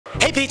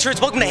Hey Patriots,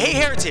 welcome to Hey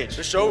Heritage.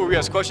 The show where we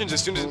ask questions to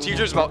students and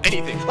teachers about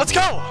anything. Let's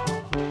go!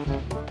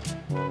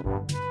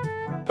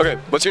 Okay,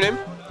 what's your name?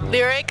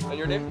 Lyric. And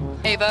your name?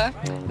 Ava.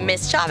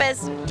 Miss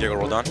Chavez. Diego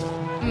Roldan.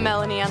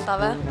 Melanie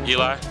Antava.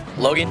 Eli.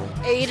 Logan.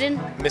 Aiden.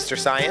 Mr.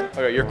 Cyan?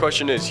 Okay, your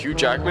question is Hugh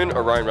Jackman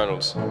or Ryan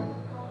Reynolds?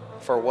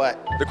 For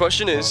what? The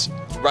question is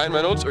Ryan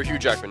Reynolds or Hugh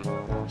Jackman?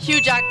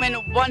 Hugh Jackman,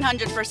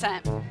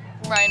 100%.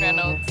 Ryan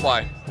Reynolds.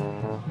 Why?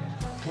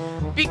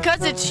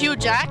 Because it's Hugh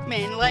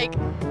Jackman. Like,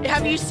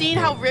 have you seen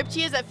how ripped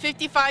he is at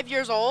 55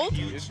 years old?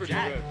 He's pretty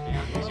good.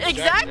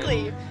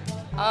 Exactly.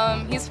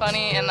 He's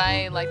funny, and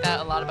I like that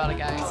a lot about a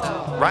guy,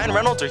 so. Ryan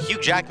Reynolds or Hugh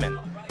Jackman?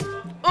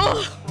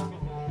 Ugh.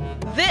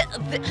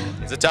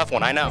 It's a tough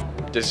one, I know.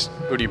 Just,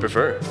 who do you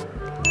prefer?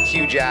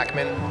 Hugh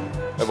Jackman.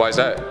 And why is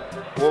that?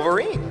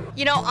 Wolverine.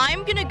 You know,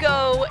 I'm gonna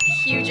go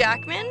Hugh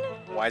Jackman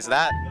Why is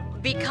that?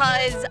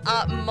 because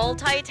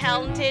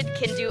multi-talented,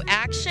 can do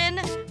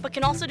action, but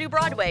can also do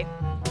Broadway.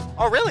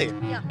 Oh, really?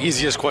 Yeah.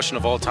 Easiest question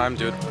of all time,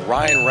 dude.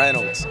 Ryan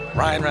Reynolds.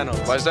 Ryan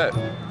Reynolds. Why is that?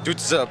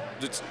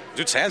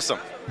 Dude's handsome.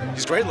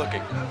 He's great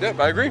looking. Yeah,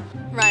 I agree.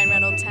 Ryan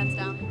Reynolds, hands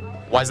down.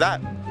 Why is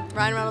that?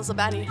 Ryan Reynolds a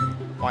baddie.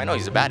 Well, I know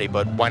he's a baddie,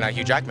 but why not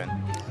Hugh Jackman?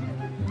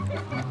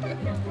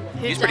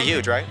 He's pretty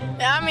huge, right?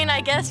 Yeah, I mean,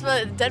 I guess,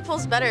 but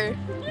Deadpool's better.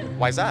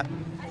 Why is that?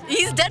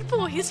 He's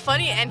Deadpool, he's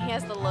funny, and he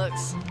has the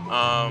looks.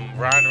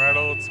 Ryan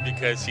Reynolds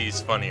because he's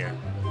funnier.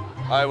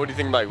 What do you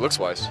think about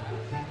looks-wise?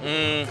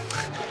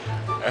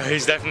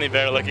 He's definitely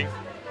better looking.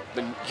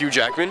 Then Hugh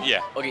Jackman?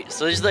 Yeah. Okay,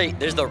 so there's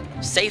the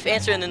safe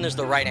answer and then there's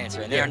the right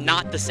answer, and they are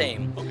not the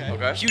same.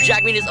 Okay. Hugh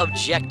Jackman is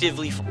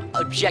objectively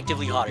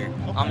hotter.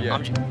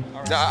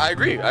 No, I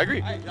agree.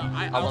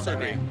 I love that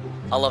man.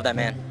 I love that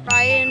man.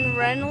 Ryan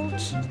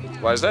Reynolds.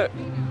 Why is that?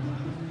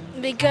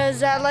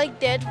 Because I like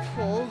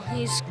Deadpool.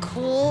 He's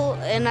cool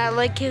and I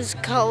like his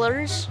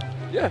colors.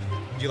 Yeah.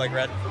 Do you like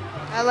red?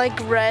 I like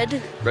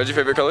red. Red's your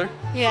favorite color?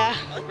 Yeah.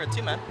 I like red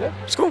too, man. Yeah,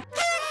 it's cool.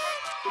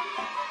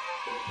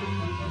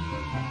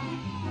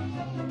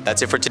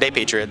 That's it for today,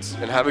 Patriots.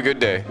 And have a good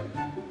day.